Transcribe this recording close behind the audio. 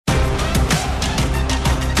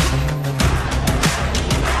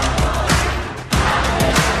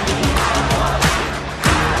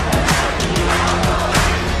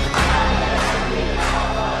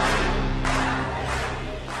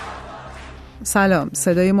سلام،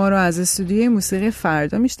 صدای ما رو از استودیو موسیقی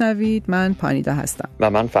فردا میشنوید. من پانیدا هستم و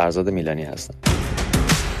من فرزاد میلانی هستم.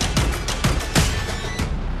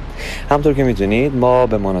 همطور که میدونید ما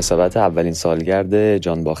به مناسبت اولین سالگرد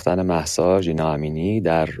جان باختن مهسا ژینا امینی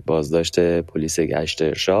در بازداشت پلیس گشت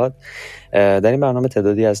ارشاد در این برنامه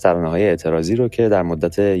تعدادی از ترانه‌های اعتراضی رو که در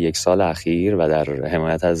مدت 1 سال اخیر و در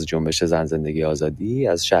حمایت از جنبش زن زندگی آزادی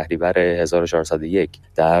از شهریور 1401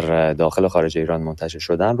 در داخل و خارج ایران منتشر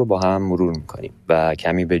شدن رو با هم مرور می‌کنیم و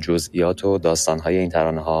کمی به جزئیات و داستان‌های این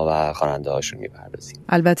ترانه‌ها و خواننده‌هاشون می‌پردازیم.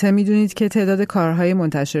 البته میدونید که تعداد کارهای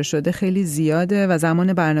منتشر شده خیلی زیاده و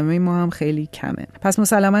زمان برنامه ما هم خیلی کمه. پس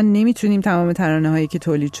مسلماً نمیتونیم تمام ترانه‌هایی که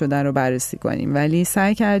تولید شده رو بررسی کنیم، ولی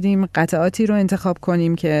سعی کردیم قطعاتی رو انتخاب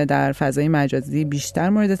کنیم که در فضای مجازی بیشتر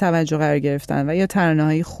مورد توجه قرار گرفتن و یا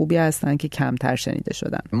ترانه‌های خوبی هستن که کمتر شنیده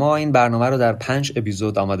شدن. ما این برنامه رو در 5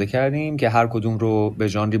 اپیزود آماده کردیم که هر کدوم رو به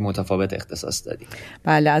ژانری متفاوت اختصاص دادیم.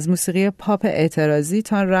 بله، از موسیقی پاپ اعتراضی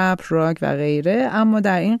تا رپ، راک و غیره، اما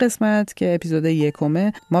در این قسمت که اپیزود 1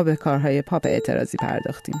 ما به کارهای پاپ اعتراضی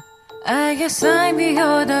پرداختیم. اگه سنگ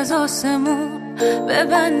بیاد از آسمون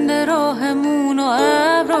ببنده راهمون و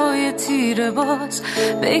ابرای تیره باز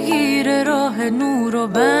بگیره راه نور و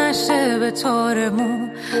بشه به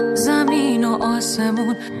تارمون زمین و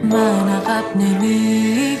آسمون، من عقب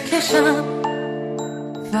نمیکشم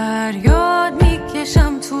فریاد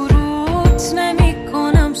میکشم تو روت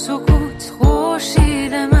نمیکنم سکوت،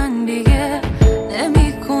 خورشید من دیگه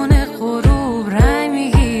نمیکنه غروب، رنگ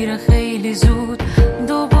میگیره خیلی زود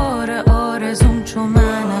دوباره آرزوم، چون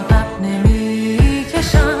من عقب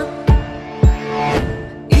نمیکشم.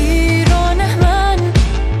 ایران من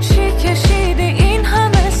چی کشیده این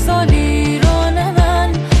همه سال، ایران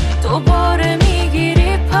من دوباره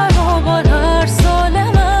میگیری پر و بال هر سال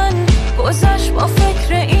من گذشت با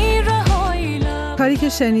فکر این رهایی. کاری که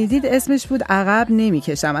شنیدید اسمش بود عقب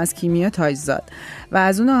نمیکشم از کیمیا تاجزاد و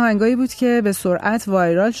از اون آهنگایی بود که به سرعت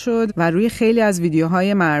وایرال شد و روی خیلی از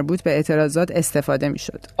ویدیوهای مربوط به اعتراضات استفاده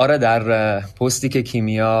میشد. آره، در پستی که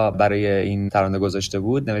کیمیا برای این ترانه گذاشته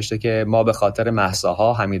بود نوشته که ما به خاطر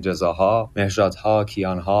مهساها، حمیدرضاها، مهرزادها،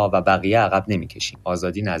 کیانها و بقیه عقب نمیکشیم،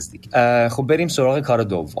 آزادی نزدیک. خب بریم سراغ کار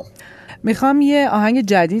دوم. میخوام یه آهنگ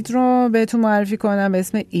جدید رو بهتون معرفی کنم به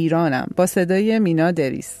اسم ایرانم با صدای مینا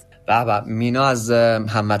دریس. مینا از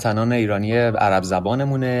هموطنان ایرانی عرب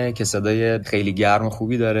زبانمونه که صدای خیلی گرم و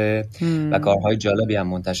خوبی داره و کارهای جالبی هم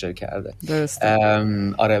منتشر کرده. درسته.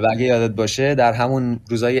 آره، و اگه یادت باشه در همون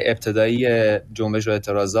روزای ابتدایی جنبش و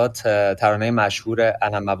اعتراضات ترانه مشهور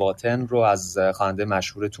علم مواطن رو از خواننده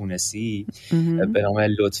مشهور تونسی به نام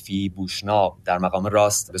لطفی بوشناق در مقام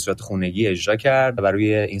راست به صورت خونگی اجرا کرد و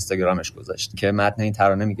روی اینستاگرامش گذاشت که متن این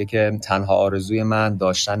ترانه میگه که تنها آرزوی من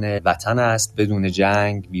داشتن وطن است بدون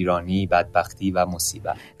جنگ، ویرانی، بدبختی و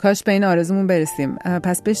مصیبت. کاش به این آرزومون برسیم.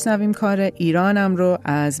 پس بشنویم کار ایرانم رو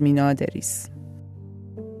از مینا دریس.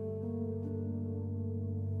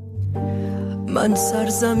 من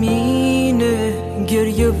سرزمین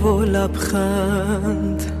گریه و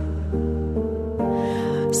لبخند،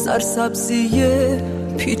 سرسبزی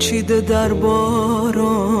پیچیده در باران،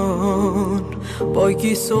 با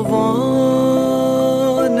گیسوان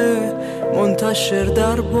منتشر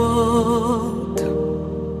در باد،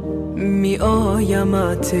 می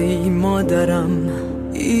آیمت ای مادرم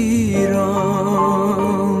ایران،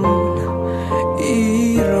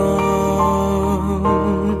 ایران.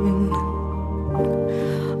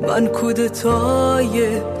 من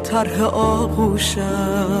کودتای طرح آغوشم،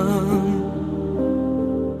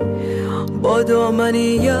 با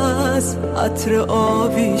دامنی از عطر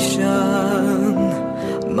آویشم،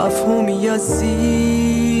 مفهومی از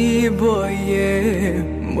زیبایی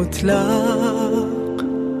مطلق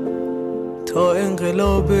تا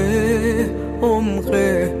انقلاب عمق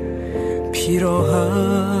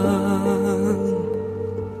پیراهن.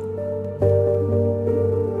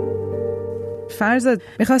 فرزاد،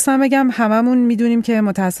 میخواستم بگم هممون میدونیم که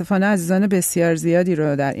متاسفانه عزیزان بسیار زیادی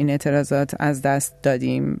رو در این اعتراضات از دست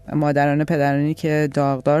دادیم. مادران پدرانی که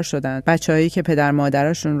داغدار شدن، بچه‌هایی که پدر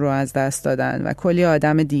مادرشون رو از دست دادن و کلی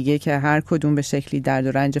آدم دیگه که هر کدوم به شکلی درد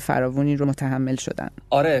و رنج فراوانی رو متحمل شدن.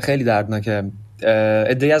 آره، خیلی دردناکه.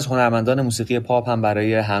 عده‌ای از هنرمندان موسیقی پاپ هم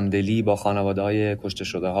برای همدلی با خانواده‌های کشته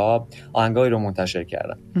شده‌ها آهنگایی رو منتشر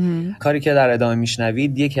کردن. کاری که در ادامه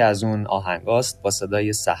میشنوید یکی از اون آهنگاست با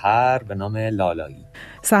صدای سحر به نام لالایی.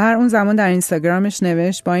 سحر اون زمان در اینستاگرامش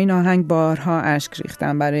نوشت با این آهنگ بارها اشک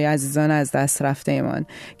ریختم برای عزیزان از دست رفته ایمان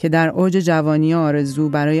که در اوج جوانی آرزو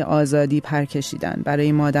برای آزادی پر کشیدن،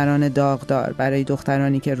 برای مادران داغدار، برای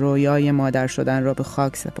دخترانی که رویای مادر شدن را به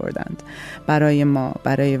خاک سپردند، برای ما،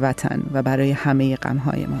 برای وطن و برای همه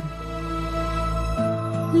غم‌های ما.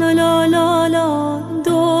 لا لا لا لا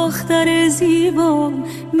دختر زیبا،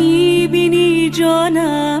 میبینی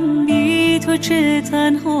جانم بی تو چه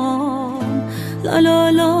تنهام. لا لا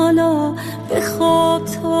لا لا به خواب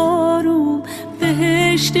تارو،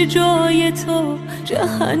 بهشت جای تو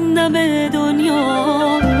جهنم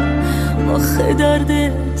دنیا. آخه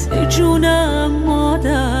دردت جونم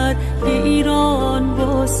مادر، ایران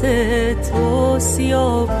واسه تو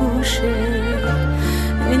سیاه پوشه.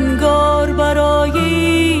 انگار برای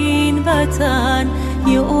این وطن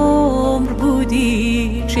یه عمر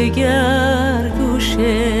بودی جگر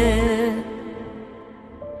گوشه.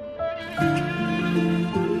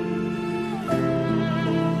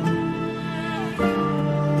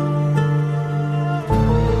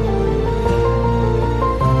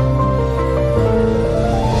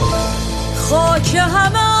 خاک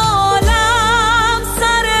همه عالم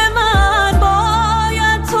سر من،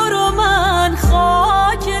 باید تو رو من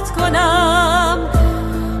خاکت کنم.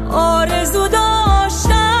 آرزو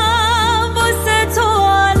داشتم واسه تو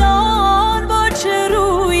الان، با چه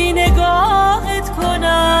روی نگاهت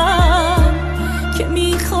کنم که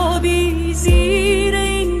میخوابی زیر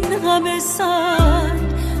این همه سنگ.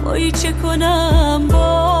 وای چه کنم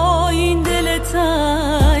با این دل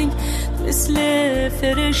تنگ، مثل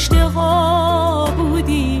فرشته ها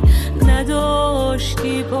بودی،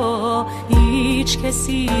 نداشتی با هیچ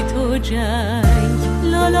کسی تو جنگ.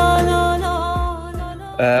 لا لا لا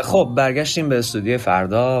لا. خب برگشتیم به استودیو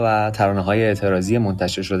فردا و ترانه های اعتراضی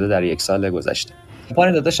منتشر شده در یک سال گذشته.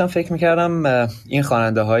 پانیدا داشتم فکر میکردم این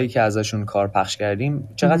خواننده هایی که ازشون کار پخش کردیم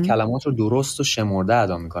چقدر کلمات رو درست و شمرده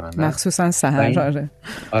ادا میکنن، مخصوصا سحر.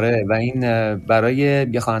 آره و این برای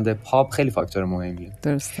یه خواننده پاپ خیلی فاکتور مهمیه.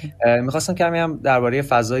 درسته. میخواستم کمی هم درباره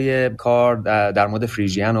فضای کار در مورد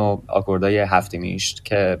فریژین و آکوردهای هفتمیش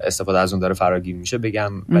که استفاده از اون داره فراگیر میشه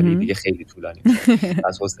بگم، ولی دیگه خیلی طولانی میشه،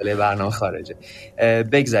 از حوصله برنامه خارجه.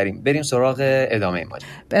 بگذاریم بریم سراغ ادامه ماجرا.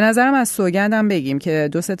 به نظرم از سوگندم بگیم که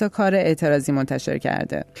 2-3 تا کار اعتراضی منتشر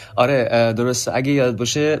کرده. آره درست. اگه یاد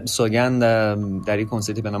باشه سوگند در یک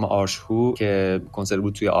کنسرتی به نام آرشهو که کنسرت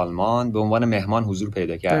بود توی آلمان به عنوان مهمان حضور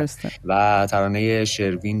پیدا کرد. درسته. و ترانه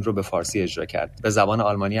شروین رو به فارسی اجرا کرد. به زبان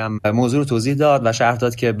آلمانی هم موضوع رو توضیح داد و شرح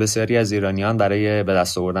داد که بسیاری از ایرانیان برای به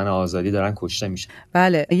دست آوردن آزادی دارن کشته میشن.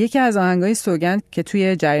 بله، یکی از آهنگای سوگند که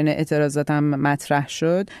توی جریان اعتراضات هم مطرح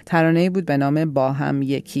شد ترانه‌ای بود به نام با هم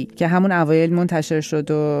یکی که همون اوایل منتشر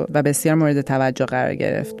شد و بسیار مورد توجه قرار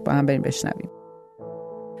گرفت. با هم بریم بشنویم.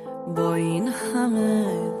 با این همه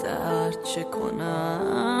درد چه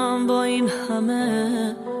کنم، با این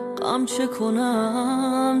همه غم چه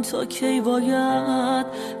کنم، تا کی باید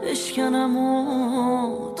بشکنم و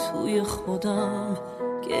توی خودم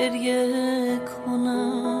گریه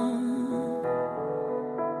کنم،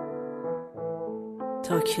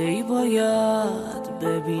 تا کی باید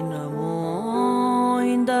ببینم و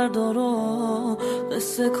این درد رو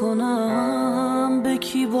قصه کنم، به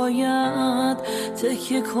کی باید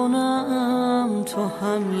تکیه کنم، تو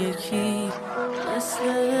هم یکی مثل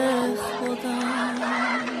خودم.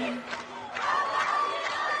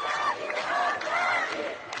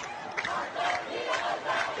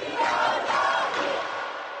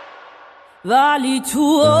 ولی تو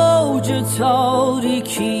اوج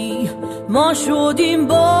تاریکی ما شدیم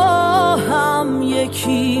با هم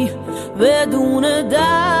یکی، بدون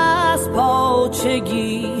دست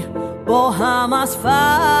پاچگی با هم از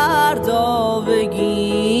فردا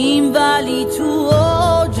بگیم. ولی تو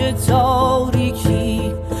اوج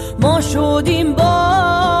تاریکی ما شدیم با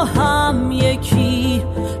هم یکی،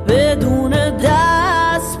 بدون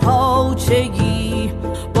دست پاچگی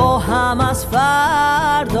با هم از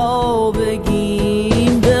فردا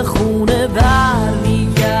بگیم. به خونه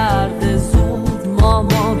برمیگرده زود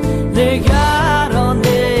مامان،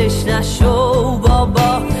 نگرانش نشو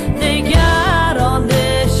بابا،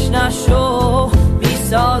 نگرانش نشو،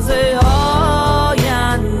 میسازه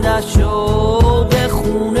آینده شو. به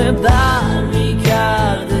خونه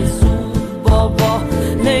برمیگرده زود بابا،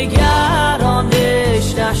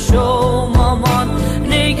 نگرانش نشو مامان،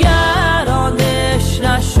 نگرانش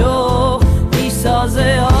نشو،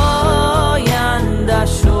 میسازه آینده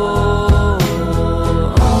شو.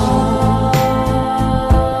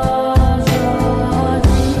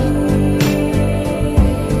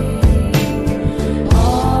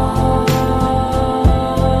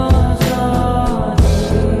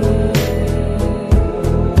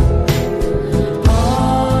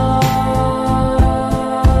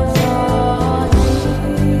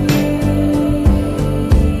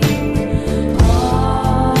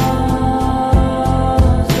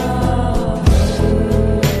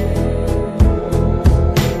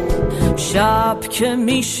 شب که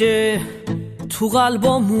میشه تو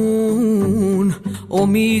قلبمون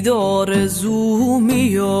امید آرزو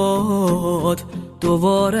میاد،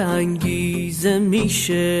 دوباره انگیزه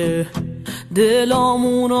میشه،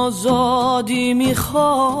 دلامون آزادی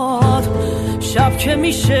میخواد. شب که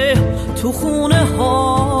میشه تو خونه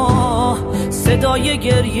ها صدای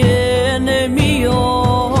گریه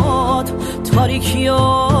نمیاد، تاریکی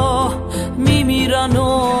ها میمیرن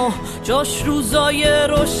و جاش روزای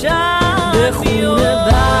روشن به خونه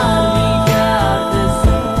برمیگرده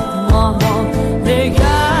زود. مامان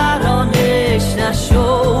نگرانش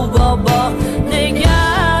نشو، بابا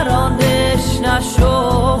نگرانش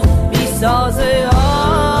نشو، میسازه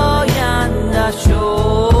آینده‌شو.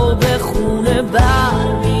 به خونه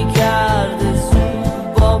برمیگرده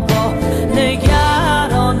زود، بابا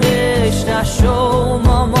نگرانش نشو،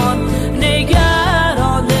 مامان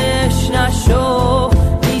نگرانش نشو،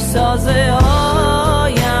 میسازه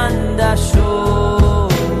آینده‌شو.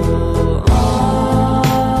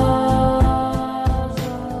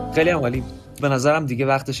 خیلی عالی. به نظرم دیگه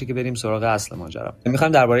وقتشه که بریم سراغ اصل ماجرا.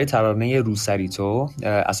 میخوایم درباره ترانه روسری تو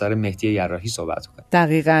اثر مهدی یراحی صحبت کنیم.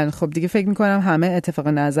 دقیقاً. خب دیگه فکر میکنم همه اتفاق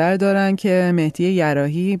نظر دارن که مهدی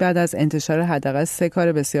یراحی بعد از انتشار حداقل 3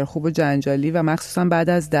 کار بسیار خوب و جنجالی و مخصوصا بعد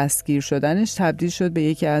از دستگیر شدنش تبدیل شد به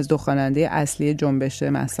یکی از 2 خواننده اصلی جنبش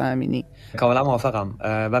مهسا امینی. کاملا موافقم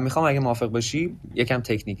و میخوام اگه موافق باشی یکم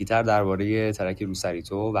تکنیکی تر درباره ترک روسری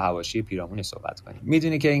تو و حواشی پیرامون صحبت کنیم.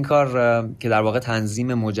 میدونی که این کار که در واقع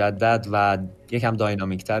تنظیم مجدد و یکم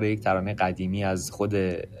داینامیک تر یک ترانه قدیمی از خود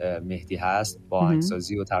مهدی هست با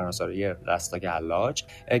آهنگسازی و ترانه‌سرایی رستاک حلاج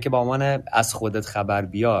که با عنوان از خودت خبر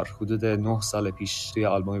بیار حدود 9 سال پیش توی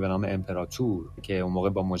آلبومی به نام امپراتور که اون موقع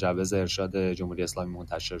با مجوز ارشاد جمهوری اسلامی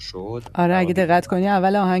منتشر شد. آره اگه دقت کنی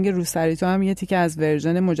اول آهنگ روسری تو هم یه تیکه از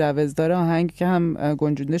ورژن مجوزدار آهنگ که هم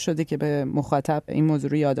گنجونده شده که به مخاطب این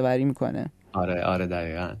موضوع رو یادآوری میکنه. آره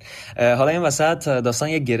دقیقاً. حالا این وسط داستان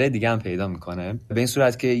یه گره دیگه هم پیدا میکنه به این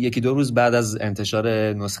صورت که 1-2 روز بعد از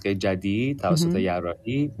انتشار نسخه جدید توسط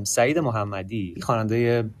یراحی، سعید محمدی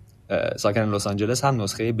خواننده ساکن لس آنجلس هم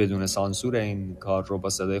نسخه بدون سانسور این کار رو با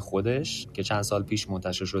صدای خودش که چند سال پیش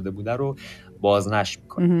منتشر شده بوده رو بازنشر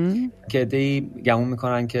میکنه که عده‌ای گمون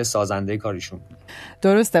میکنن که سازنده کاریشون.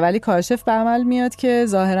 درسته، ولی کاشف به عمل میاد که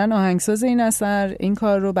ظاهرا آهنگساز این اثر این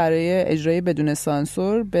کار رو برای اجرای بدون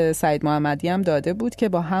سانسور به سعید محمدی هم داده بود که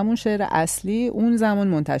با همون شعر اصلی اون زمان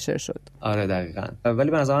منتشر شد. آره دقیقاً.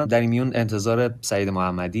 ولی به نظرم در این میون انتظار سعید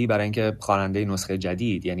محمدی برای اینکه خواننده نسخه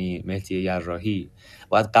جدید یعنی مهدی یراحی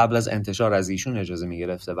باید قبل از انتشار از ایشون اجازه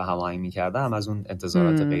میگرفته و هماهنگ میکرده هم از اون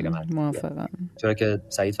انتظارات غیر منطقیه. موافقم. چرا که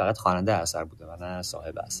سعید فقط خواننده اثر بوده و نه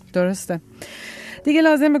صاحب اثر. درسته. دیگه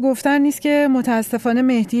لازم به گفتن نیست که متاسفانه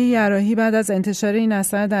مهدی یراحی بعد از انتشار این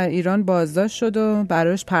اثر در ایران بازداشت شد و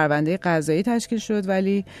براش پرونده قضایی تشکیل شد،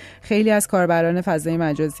 ولی خیلی از کاربران فضای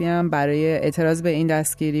مجازی هم برای اعتراض به این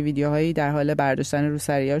دستگیری ویدیوهایی در حال برداشتن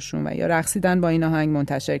روسریاشون و یا رقصیدن با این آهنگ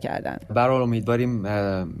منتشر کردن. به هر حال امیدواریم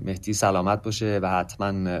مهدی سلامت باشه و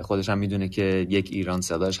حتما خودش هم میدونه که یک ایران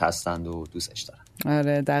صداش هستند و دوستش دارن.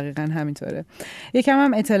 آره دقیقاً همینطوره. یکم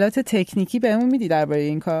هم اطلاعات تکنیکی بهمون میدی درباره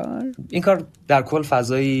این کار؟ این کار در کل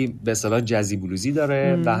فضایی به اصطلاح جزی بلوزی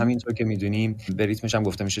داره و همینطور که میدونیم به ریتمش هم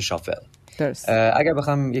گفته میشه شافل. درست. اگر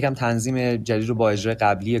بخوام یکم تنظیم جدید رو با اجرای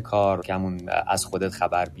قبلی کار که همون از خودت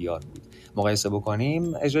خبر بیار بود مقایسه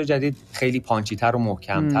بکنیم، اجرای جدید خیلی پانچی‌تر و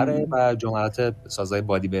محکم‌تره و جملات سازهای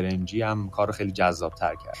بادی برنجی هم کار رو خیلی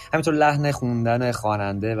جذاب‌تر کرد. همینطور لحن خوندن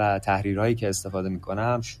خواننده و تحریرهایی که استفاده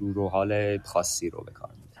می‌کنم شور و حال خاصی رو به کار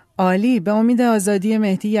می‌برن. عالی. به امید آزادی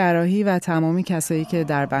مهدی یراحی و تمامی کسایی که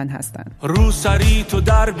در بند هستن. روسری تو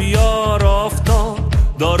در بیار، آفتاب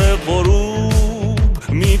داره غروب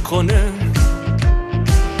میکنه.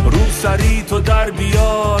 روسری تو در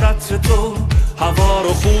بیار، عطر تو هوا رو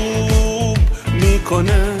خوب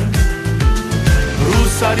میکنه.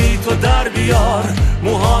 روسری تو در بیار،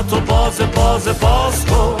 موهاتو باز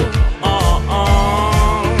کن.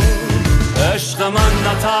 عشق من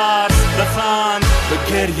نترس، بخند،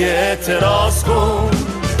 به گریه اعتراض کن.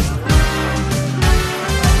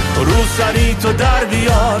 روسری تو در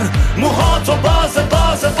بیار، موهاتو باز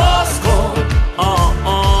کن.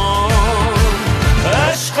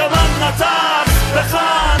 عشق من نترس،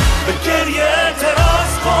 بخند، به گریه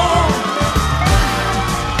اعتراض کن.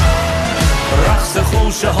 رقص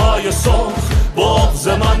خوشه های سرخ، بغض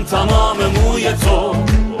من تمام موی تو.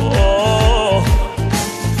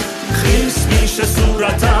 خیس میشه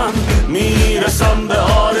صورتم، میرسم به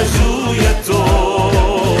آرزوی تو.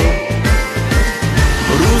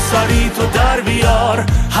 روسری تو در بیار،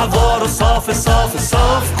 هوا رو صاف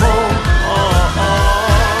کن.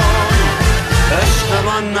 عشق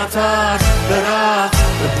من نترس، به رقص،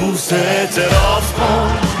 به بوسه اعتراف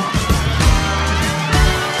کن.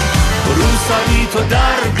 سری تو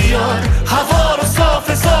در بیار، هوا رو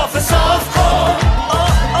صاف صاف صاف کن.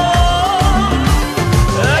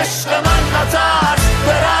 عشق من نترس،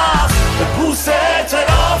 برقص به پوست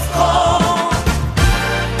اعتراف کن.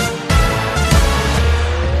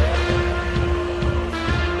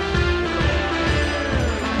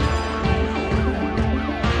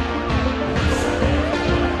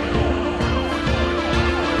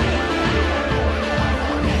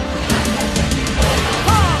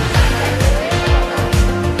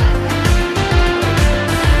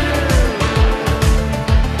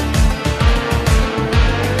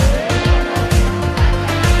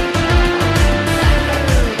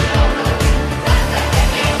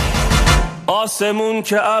 آسمون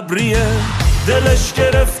که ابریه دلش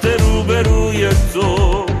گرفته روبروی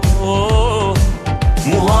تو،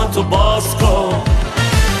 موهاتو باز کن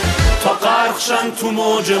تا غرقشن تو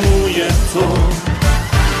موج موی تو.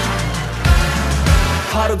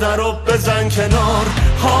 پرده رو بزن کنار،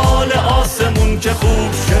 حال آسمون که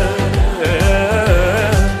خوب شه.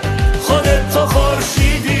 خودت تو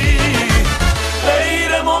خورشیدی،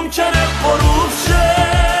 غیر ممکنه غروب شه.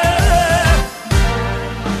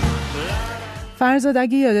 فرزاد،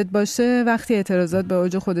 اگه یادت باشه وقتی اعتراضات به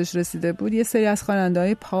اوج خودش رسیده بود، یه سری از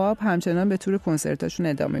خواننده‌های پاپ همچنان به تور کنسرتاشون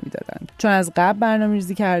ادامه میدادن، چون از قبل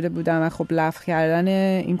برنامه‌ریزی کرده بودن و خب لغو کردن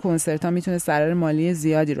این کنسرت‌ها میتونه ضرر مالی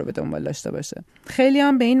زیادی رو به دنبال داشته باشه. خیلی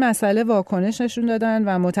هم به این مسئله واکنش نشون دادن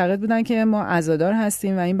و معتقد بودن که ما عزادار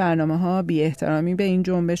هستیم و این برنامه‌ها بی‌احترامی به این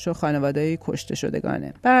جنبش و خانواده‌های کشته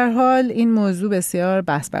شدگانه. به هر حال این موضوع بسیار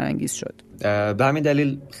بحث برانگیز شد. به همین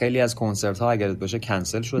دلیل خیلی از کنسرت‌ها اگه باشه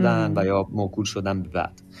کنسل شدن و یا موکول شدن به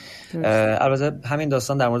بعد. البته همین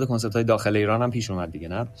داستان در مورد کنسرت‌های داخل ایران هم پیش اومد دیگه،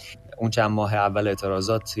 نه؟ اون چند ماه اول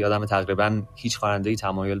اعتراضات یادم تقریبا هیچ خواننده‌ای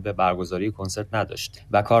تمایل به برگزاری کنسرت نداشت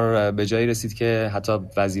و کار به جایی رسید که حتی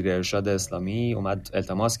وزیر ارشاد اسلامی اومد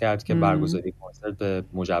التماس کرد که برگزاری کنسرت به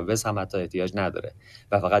مجوز هم حتی احتیاج نداره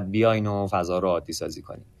و فقط بیاین و فضا رو عادی سازی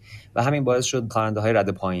کنین و همین باعث شد خواننده‌های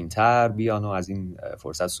رده پایین‌تر بیان و از این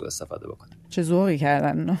فرصت سوء استفاده بکنن. چه ذوقی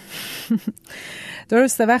کردن اونا.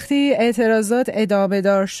 درسته. وقتی اعتراضات ادامه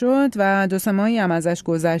دار شد و 2-3 ماهی هم ازش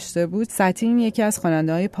گذشته بود، ساتین، یکی از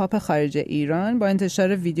خواننده‌های پاپ خارج ایران، با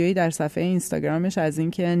انتشار ویدیویی در صفحه اینستاگرامش از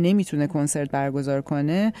اینکه نمیتونه کنسرت برگزار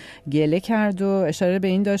کنه گله کرد و اشاره به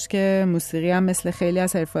این داشت که موسیقی هم مثل خیلی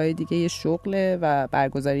از حرفه‌های دیگه یه شغله و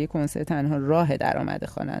برگزاری کنسرت تنها راه درآمد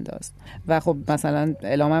خواننده است و خب مثلا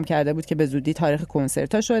اعلام هم کرده بود که به زودی تاریخ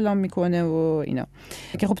کنسرتاشو اعلام میکنه و اینا،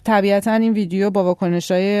 که خب طبیعتاً این ویدیو با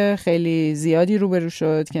واکنش‌های خیلی زیادی روبرو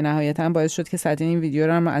شد که نهایتاً باعث شد که ساتین این ویدیو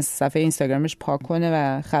رو هم از صفحه اینستاگرامش پاک کنه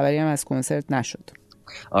و خبری هم از کنسرت نشد.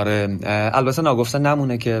 آره، البته ناگفته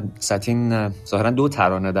نمونه که ساتین ظاهرا 2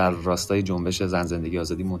 ترانه در راستای جنبش زن زندگی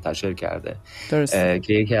آزادی منتشر کرده. درست.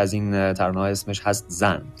 که یکی از این ترانه‌ها اسمش هست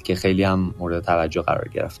زن که خیلی هم مورد توجه قرار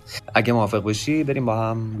گرفت. اگه موافق باشی بریم با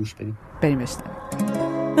هم گوش بدیم. بریم بشنویم.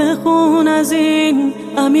 بخون از این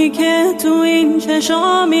غمی که تو این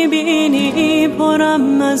چشا میبینی،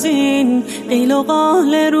 پرم از این قیل و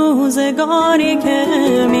قال روزگاری که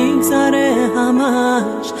میگذره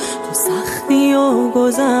همش تو سختی و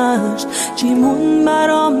گذشت. چیمون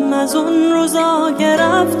برام از اون روزا که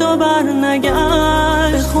رفت و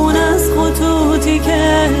برنگشت. بخون از خطوطی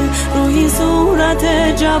که روی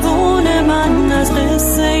صورت جوون من از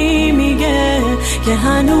قصه ای میگه که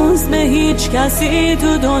هنوز به هیچ کسی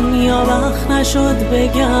تو دنیا وقت نشد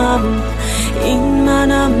بگم. این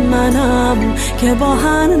منم که با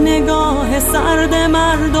هر نگاه سرد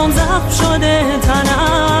مردم زخم شده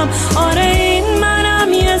تنم. آره این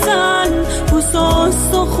منم یه زن، پوست و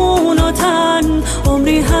استخون و تن،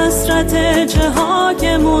 عمری حسرت چه ها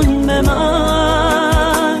که مون به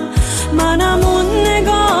منم اون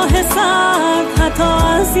نگاه سرد، حتی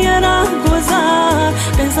از یه ره گذر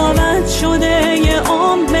قضاوت شده یه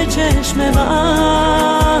عمر به چشم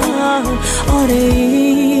من. آره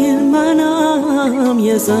این منم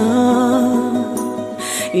یه زن،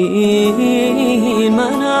 این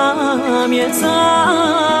منم یه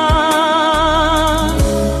زن.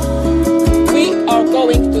 We are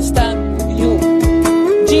going to stand with you.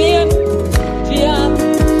 GM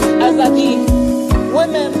Azadi,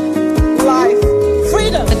 women, life,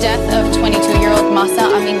 freedom. The death of 22-year-old Mahsa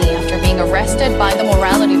Amini after being arrested by the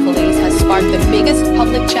morality police has sparked the biggest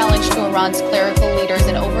public challenge to Iran's clerical leaders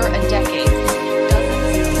in over a decade.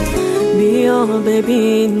 بیا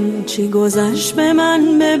ببین چی گذشت به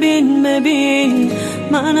من، ببین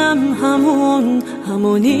منم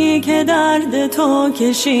همونی که درد تو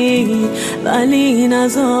کشید، ولی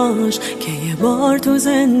نذاش که یه بار تو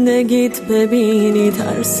زندگیت ببینی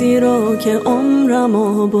ترسی رو که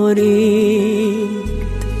عمرمو برید.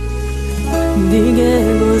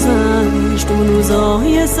 دیگه گذشت اون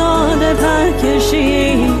روزای ساده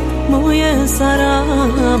پرکشی، موی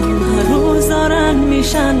سرم هر روز دارن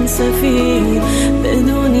میشن سفید،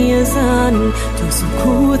 بدون یه زن تو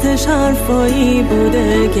سکوتش حرفایی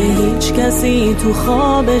بوده که هیچ کسی تو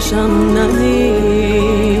خوابشم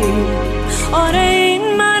ندید. آره این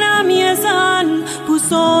منم یه زن،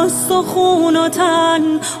 پوست و استخون و تن،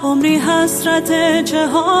 عمری حسرت چه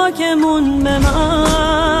حاکمون به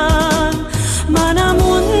منم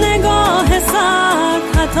اون نگاه سرد،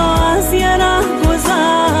 حتی از یه ره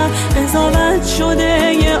گذر قضاوت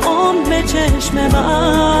شده یه عمر به چشم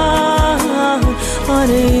من.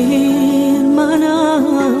 آره این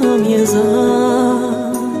منم یه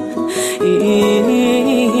زن،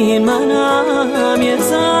 این منم یه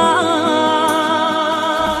زن.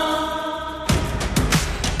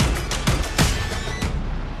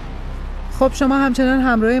 خب شما همچنان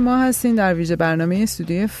همراه ما هستین در ویژه برنامه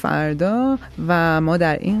استودیو فردا و ما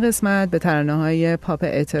در این قسمت به ترانه‌های پاپ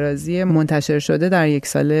اعتراضی منتشر شده در یک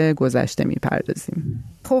سال گذشته میپردازیم.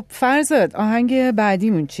 خب فرزاد، آهنگ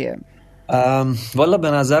بعدیمون چیه؟ والا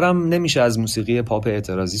به نظرم نمیشه از موسیقی پاپ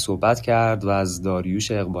اعتراضی صحبت کرد و از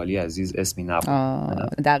داریوش اقبالی عزیز اسمی نبود.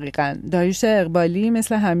 دقیقاً داریوش اقبالی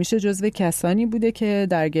مثل همیشه جزو کسانی بوده که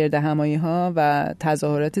در گردهمایی‌ها و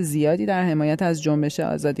تظاهرات زیادی در حمایت از جنبش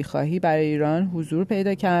آزادیخواهی برای ایران حضور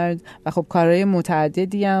پیدا کرد و خب کارهای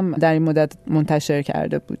متعددی هم در این مدت منتشر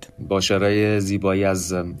کرده بود، با شعرهای زیبایی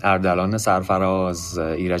از اردلان سرفراز،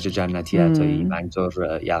 ایرج جنتی عطایی، منتور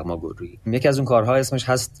یغماگوری. یکی از اون کارها اسمش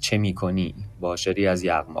هست چه میکنی، با شعری از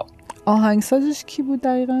یغما. آهنگسازش کی بود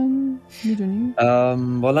دقیقاً میدونی؟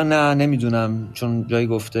 والا نه نمیدونم، چون جایی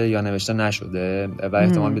گفته یا نوشته نشده و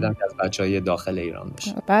احتمال میدم که از بچهای داخل ایران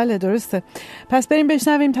باشه. بله درسته. پس بریم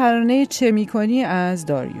بشنویم ترانه چه میکنی از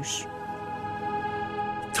داریوش.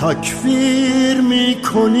 تکفیر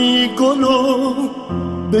میکنی گلو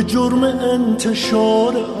به جرم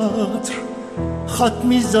انتشار عطر، خط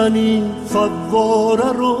میزنی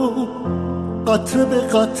فواره رو قطره به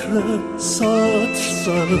قطره، سطر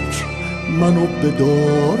سطر منو به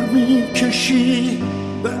دار میکشی،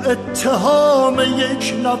 به اتهام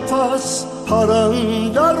یک نفس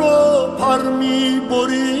پرنده رو پر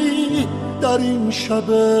میبری، در این شب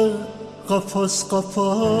قفس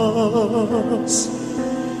قفس.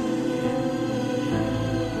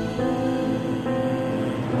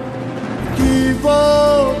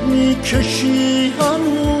 دیوار میکشی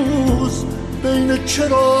هنوز بین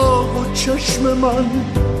چراغ و چشم من،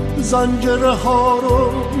 زنجره ها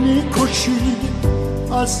رو میکشی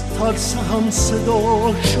از ترس هم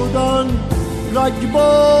صدا شدن،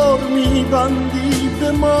 رگبار میبندی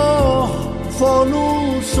به ماه،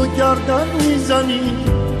 فانوس و گردن میزنی،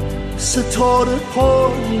 ستاره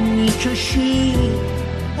پایین میکشی،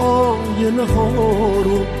 آینه ها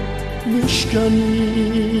رو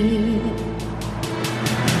میشکنی.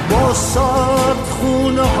 با سرد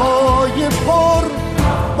خونه های پر،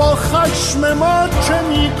 با خشم ما چه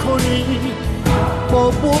میکنی، با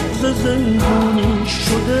بغض زندونی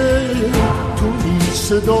شده تو این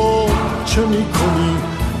صدا چه میکنی.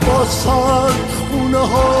 با سرد خونه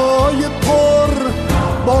های پر،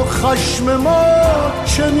 با خشم ما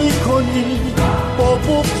چه میکنی، با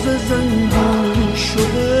بغض زندونی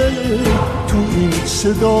شده تو این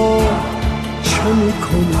صدا چه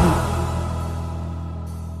میکنی.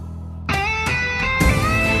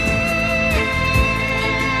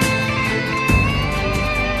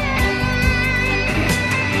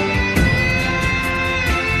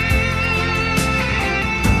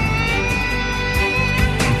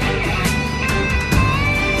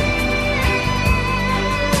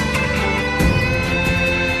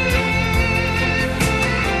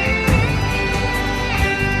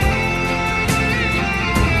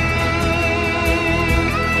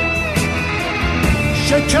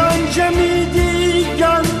 شکنجه میدی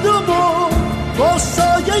گندم و با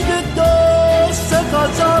سایه دست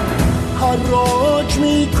غضب، حراج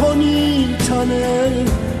میکنی تنه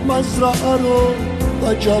مزرعه رو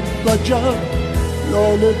وجب وجب،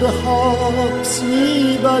 لاله به حبس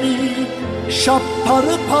میبری، شب پر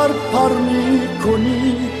پر پر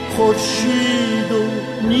میکنی، خورشید و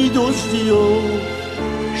میدزدی و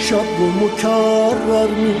شب رو مکرر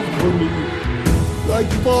میکنی،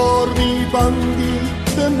 رگبار میبندی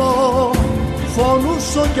به ما،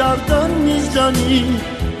 فانوس و گردن میزنی،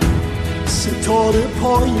 ستاره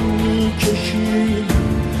پایین میکشی،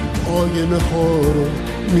 آینه ها رو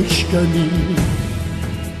میشکنی.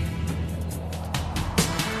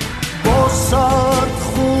 با سرد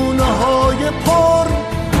خونه های پر،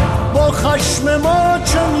 با خشم ما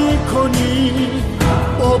چه میکنی،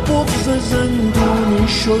 با بغض زندونی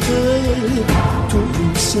شده تو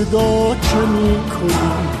این صدا چه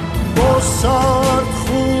میکنی؟ با سرد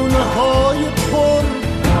خونه های پر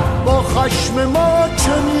با خشم ما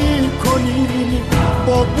چه میکنی؟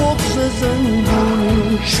 با بغض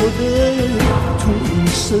زندون شده تو این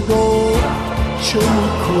صدا چه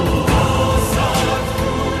میکنی؟ با سرد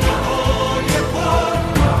خونه های پر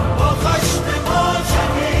با خشم ما چه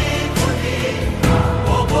میکنی؟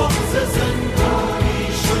 با بغض زندونی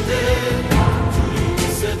شده تو این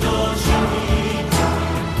صدا چه میکنی؟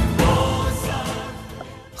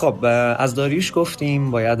 خب از داریوش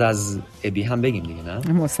گفتیم، باید از ابی هم بگیم دیگه،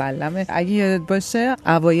 نه؟ مسلمه. اگه یادت باشه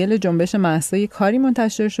اوایل جنبش مهسا کاری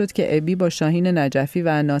منتشر شد که ابی با شاهین نجفی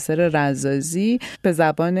و ناصر رزازی به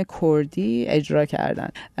زبان کردی اجرا کردن.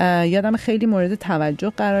 یادم خیلی مورد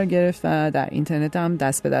توجه قرار گرفت و در اینترنت هم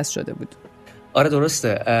دست به دست شده بود. آره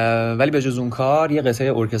درسته، ولی به جز اون کار یه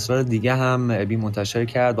قطعه ارکسترال دیگه هم ابی منتشر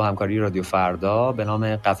کرد با همکاری رادیو فردا به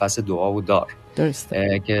نام قفس دعا و دار.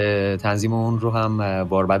 درسته که تنظیم اون رو هم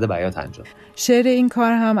باربد بیات انجام. شعر این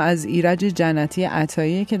کار هم از ایرج جنتی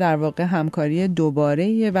عطایی که در واقع همکاری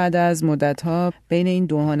دوباره بعد از مدت‌ها بین این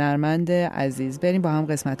دو هنرمند عزیز. بریم با هم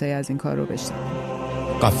قسمت‌های از این کار رو بشنویم.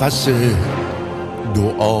 قفس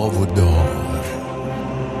دعا و دار،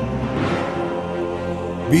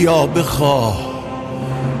 بیا بخواه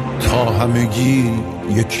تا همگی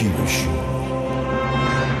یکی بشیم،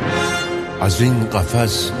 از این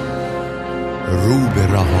قفس رو به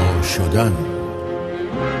رها شدن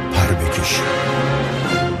پر بکشیم.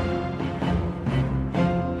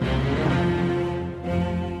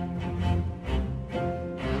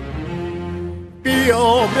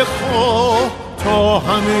 بیا بخواه تا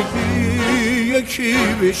همگی یکی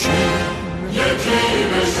بشیم،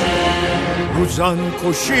 روزن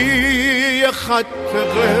کشی خط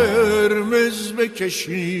قرمز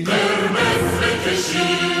بکشیم،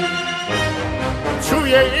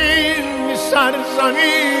 توی این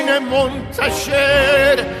سرزمین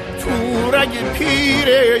منتشر تورگ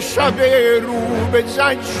پیر شب رو به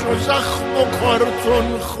زجر و زخم و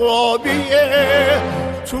کارتون خوابیه،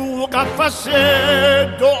 تو قفس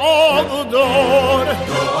دعا و دار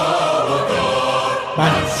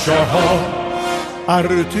بچه ها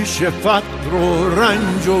ارتش فقر و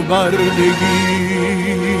رنج و بردگی،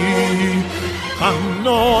 هم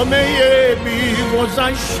نامه بی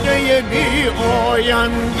گذشته بی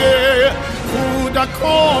آینده،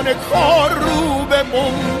 کودکان کار رو به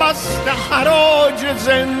بنبست حراج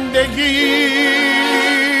زندگی،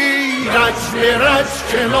 رج به رج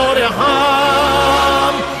کنار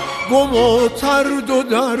هم، گم و ترد و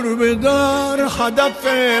در به در، هدف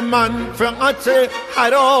منفعت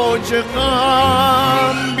حراج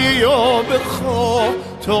غم، بیا بخواه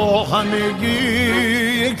تا همگی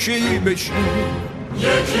یکی بشیم،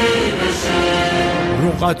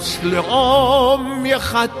 رو قتل عام یه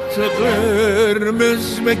خط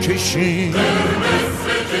قرمز بکشیم،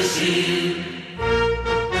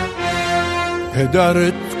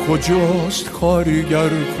 پدرت کجاست کارگر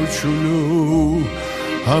کوچولو،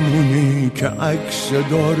 همونی که عکس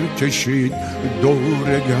دار کشید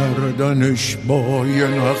دور گردنش با یه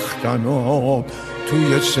نختناب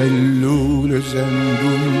توی سلول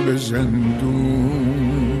زندون به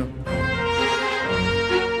زندون.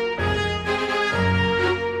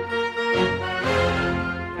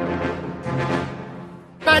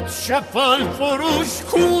 بچه فال فروش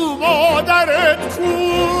کو، مادرت کو،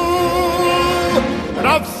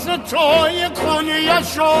 رفت ستای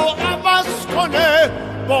کنیشو عوض کنه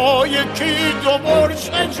با یکی دو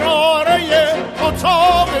برج اجاره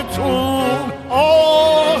اتاقتون.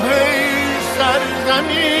 آهی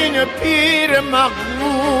سرزمین پیر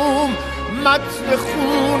مغموم، متن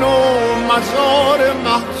خون و مزار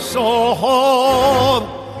مهساها،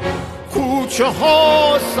 کوچه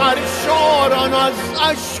ها سرشارن از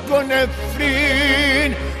اشک و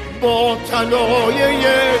نفرین، با طلایه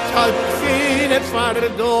تدفین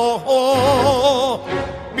فرداها،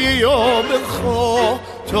 بیا بخواه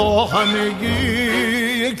تا همگی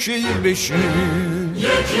یکی بشیم،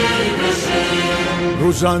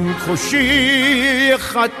 روزن کشی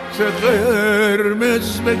خط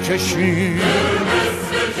قرمز بکشیم،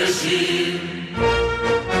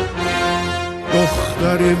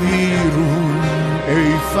 دختر بیرون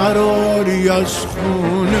ای فراری از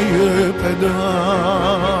خونه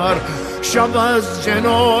پدر، شب از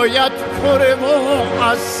جنایت پره و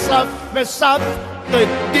از صف به صف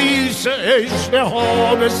قدیس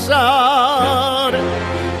اشتها به سر،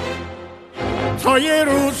 تا یه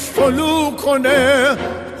روز طلوع کنه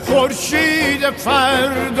خورشید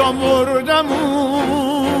فردا مردمون،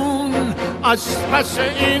 از پس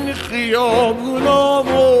این خیابونا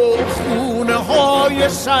و خونه های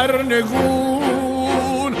سرنگون،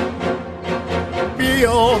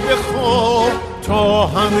 بیا بخواب تا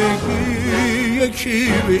همگی یکی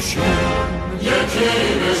بشیم،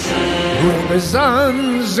 روی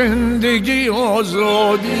بزن زندگی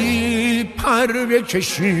آزادی پر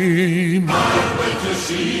بکشیم.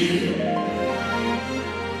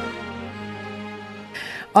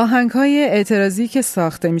 آهنگ‌های اعتراضی که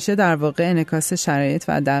ساخته میشه در واقع انعکاس شرایط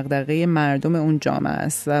و دغدغه مردم اون جامعه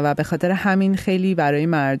است و به خاطر همین خیلی برای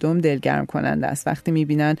مردم دلگرم کننده است. وقتی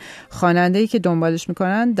میبینن خواننده‌ای که دنبالش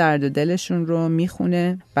میکنن درد و دلشون رو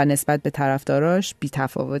میخونه و نسبت به طرفداراش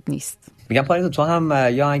بی‌تفاوت نیست. میگم پانیدا تو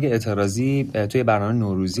هم یا آهنگ اعتراضی توی برنامه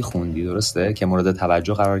نوروزی خوندی، درسته؟ که مورد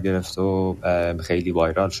توجه قرار گرفت و خیلی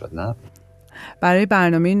وایرال شد، نه؟ برای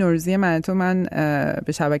برنامه نوروزی من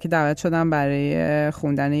به شبکه دعوت شدم برای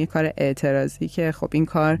خوندن یک کار اعتراضی که خب این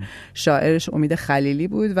کار شاعرش امید خلیلی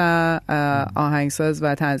بود و آهنگساز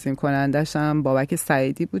و تنظیم کنندش هم بابک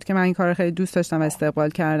سعیدی بود که من این کار رو خیلی دوست داشتم و استقبال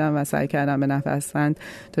کردم و سعی کردم به نفع هستند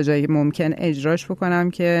تا جایی ممکن اجراش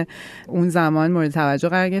بکنم که اون زمان مورد توجه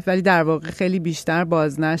قرار گرفت، ولی در واقع خیلی بیشتر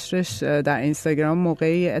بازنشرش در اینستاگرام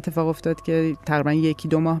موقعی اتفاق افتاد که تقریبا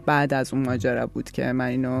 1-2 ماه بعد از اون ماجرا بود که من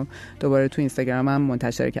اینو دوباره تو اینستاگرام هم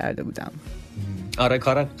منتشر کرده بودم. آره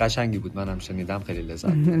کار قشنگی بود، منم شنیدم، خیلی لذت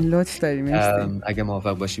لطف داری. مرسی. اگه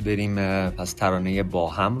موافق باشی بریم پس ترانه با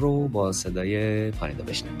هم رو با صدای پانیدا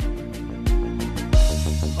بشنویم.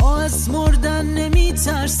 ما از مردن نمی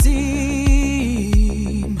ترسیم،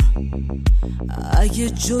 اگه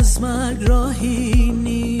جز مرگ راهی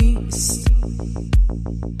نیست،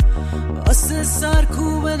 واسه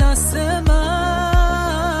سرکوب دست من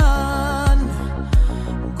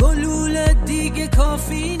گلوله دیگه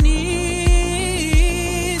کافی نیست.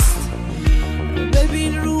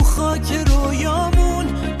 ببین رو خاک رویامون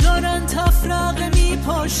دارن تفرقه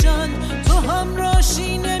میپاشن، تو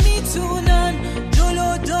همراشی نمیتونن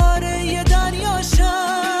جلو داره یه دریاشن.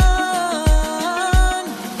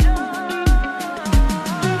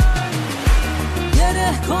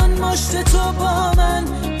 گره کن مشت تو با من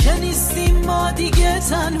که نیستیم ما دیگه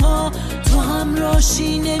تنها، تو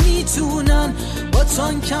همراشی نمیتونن با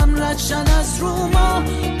تانکم ردشن از رو ما.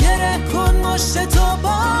 گره کن مشت تو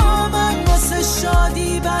با من واسه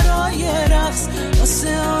شادی برای رقص،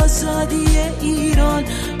 واسه آزادی ایران،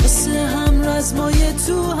 واسه هم رزمای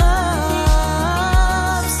تو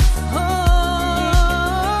حبس.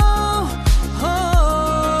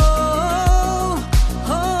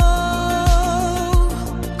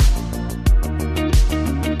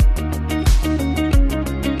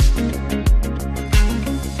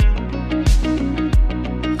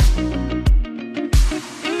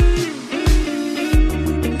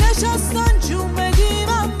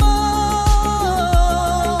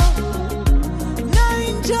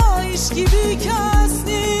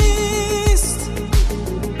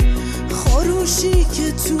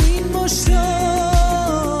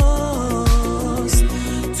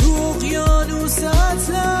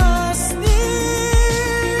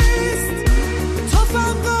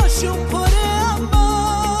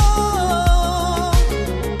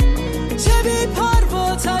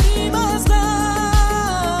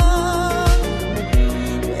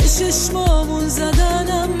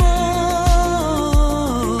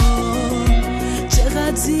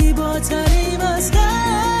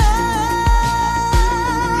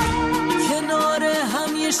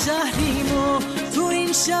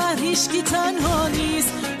 هیچکی تنها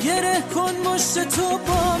نیست، گره کن مشت تو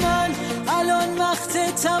با من، الان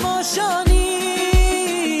وقت تماشا نیست.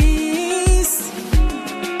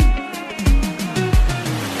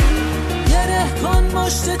 گره کن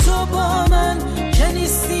مشت تو با من که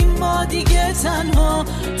نیستیم ما دیگه تنها،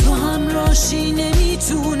 تو همراشی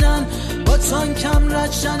نمیتونن با تانکم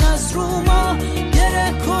ردشن از رو ما.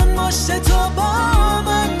 گره کن مشت تو با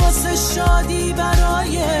من واسه شادی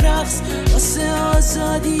برای رقص، واسه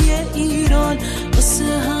آزادی ایران،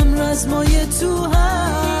 واسه هم رزمای تو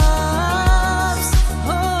حبس.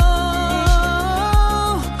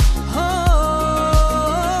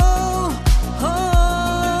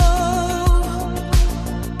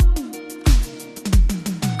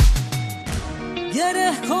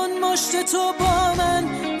 گره کن مشت تو با من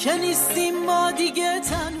که نیستیم ما دیگه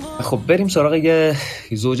تنها. خب بریم سراغ یه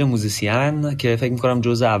زوج موزیسین که فکر می‌کنم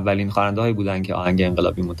جزء اولین خواننده‌هایی بودن که آهنگ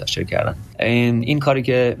انقلابی منتشر کردن. این کاری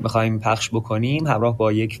که می‌خوایم پخش بکنیم همراه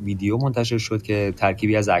با یک ویدیو منتشر شد که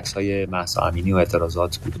ترکیبی از عکس‌های مهسا امینی و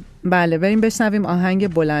اعتراضات بود. بله بریم بشنویم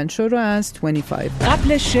آهنگ بلند شو رو از 25.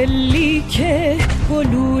 قبل شلیک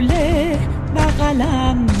گلوله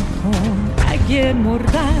بغلم کن، اگه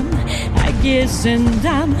مردم اگه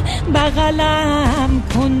زندم بغلم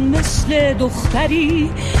کن، مثل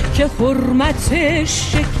دختری که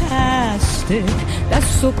حرمتش شکسته کرده،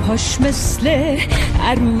 دست و پاش مثل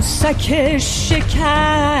عروسک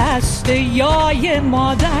شکسته، یای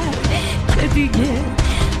مادر که دیگه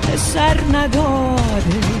پسر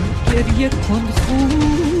نداره، گریه کن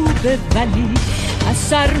خوبه ولی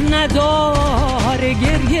اثر نداره،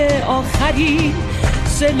 گریه آخری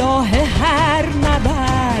سلاح هر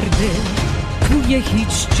نبرده، توی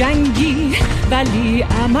هیچ جنگی ولی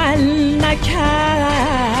عمل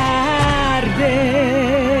نکرده.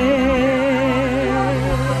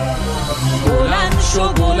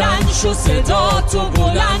 بلند شو صدا تو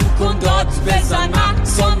بلند کن، داد بزن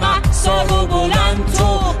مقصا رو بلند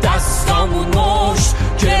تو، دستامون مشت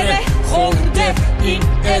گره خورده، این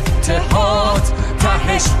اتحاد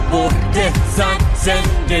تهش برده،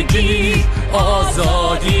 زندگی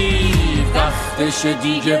آزادی، وقتش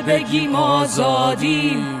دیگه بگیم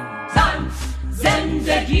آزادی،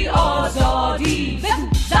 زندگی آزادی،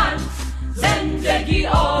 زندگی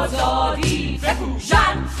آزادی،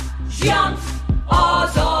 جان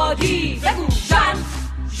آزادی،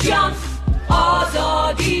 جان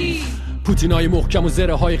آزادی. پوتینای محکم و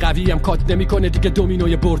زره های قوی هم کات نمی کنه دیگه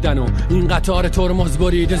دومینوی بردنو، این قطار ترمز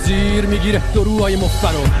بریده زیر میگیره دروهای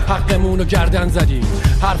مفبرو، حقمونو گردن زدین،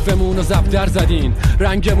 حرفمونو زبدر زدین،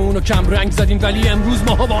 رنگمونو کم رنگ زدین، ولی امروز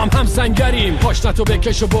ماها با هم سنگریم. پاشنتو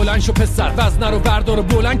بکش و بلند شو پسر، وزنه رو بردار و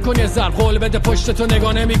بلند کن یه ذره، قول بده پشتتو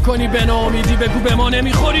نگاه نمی کنی، به ناامیدی بگو به ما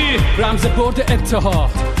نمیخوری، رمز برد اتحاد،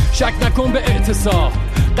 شک نکن به اعتصاب،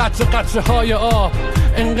 قطره قطره های آب،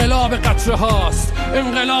 انقلاب قطره هاست،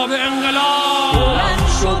 انقلاب.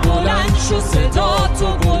 بلند شو صدا تو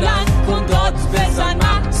بلند کن، داد بزن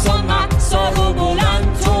مقصا رو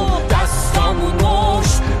بلند تو، دستامون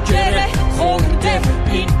مشت گره خورده،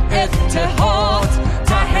 این اتحاد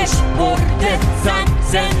تهش برده،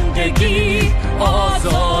 زندگی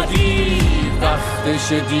آزادی،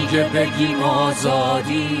 وقتش دیگه بگیم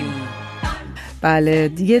آزادی. بله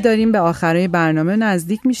دیگه داریم به آخرای برنامه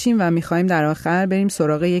نزدیک میشیم و میخوایم در آخر بریم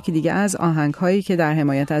سراغ یکی دیگه از آهنگ‌هایی که در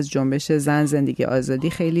حمایت از جنبش زن زندگی آزادی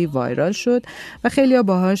خیلی وایرال شد و خیلی‌ها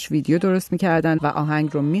باهاش ویدیو درست میکردن و آهنگ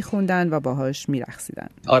رو میخوندن و باهاش میرقصیدن.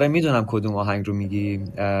 آره میدونم کدوم آهنگ رو میگی.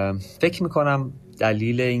 فکر میکنم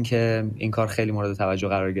دلیل اینکه این کار خیلی مورد توجه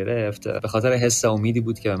قرار گرفت به خاطر حس امیدی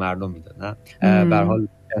بود که به مردم میداد. نه به هر حال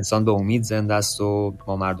انسان به امید زنده است و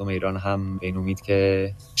ما مردم ایران هم به این امید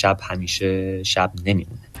که شب همیشه شب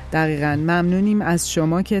نمیمونه. دقیقاً. ممنونیم از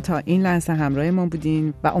شما که تا این لحظه همراه ما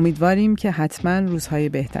بودین و امیدواریم که حتما روزهای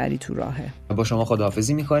بهتری تو راهه. با شما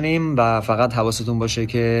خداحافظی میکنیم و فقط حواستون باشه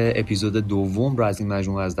که اپیزود دوم رو از این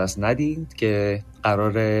مجموعه از دست ندید که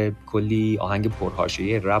قرار کلی آهنگ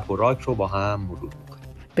پرحاشیه رپ و راک رو با هم مرور میکنیم.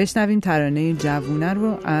 بشنویم ترانه جوونه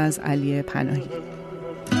رو از علی پناهی.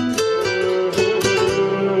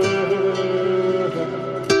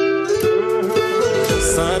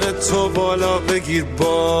 سر تو بالا بگیر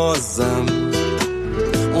بازم،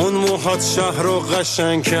 اون موهات شهر رو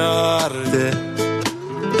قشنگ کرده،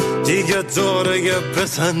 دیگه دوره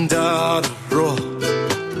بزن در رو،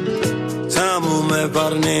 تمومه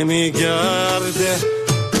بر نمیگرده،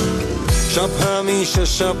 شب همیشه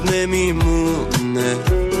شب نمیمونه،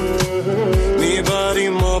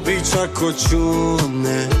 میبریم ما بیچک و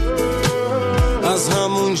چونه، از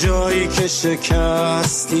همون جایی که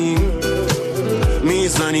شکستیم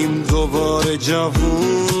میزنیم دوباره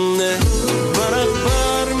جوونه، ورق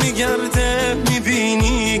بر میگرده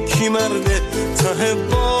میبینی کی مرده، ته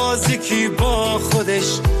بازی کی با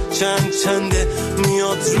خودش چنده،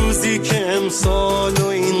 میاد روزی که امسال و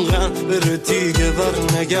این قلب بره دیگه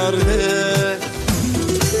بر نگرده،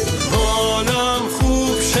 حالم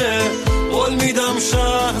خوب شه قول میدم،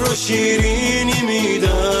 شهر رو شیرینی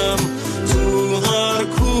میدم، تو هر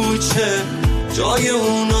کوچه جای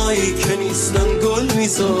اونایی که نیستن گل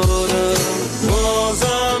میذارم،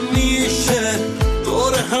 بازم میشه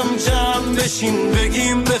دور هم جمع بشیم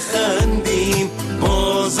بگیم بخندیم،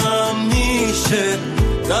 بازم میشه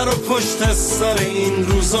در و پشت سر این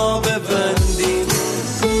روزا ببندیم،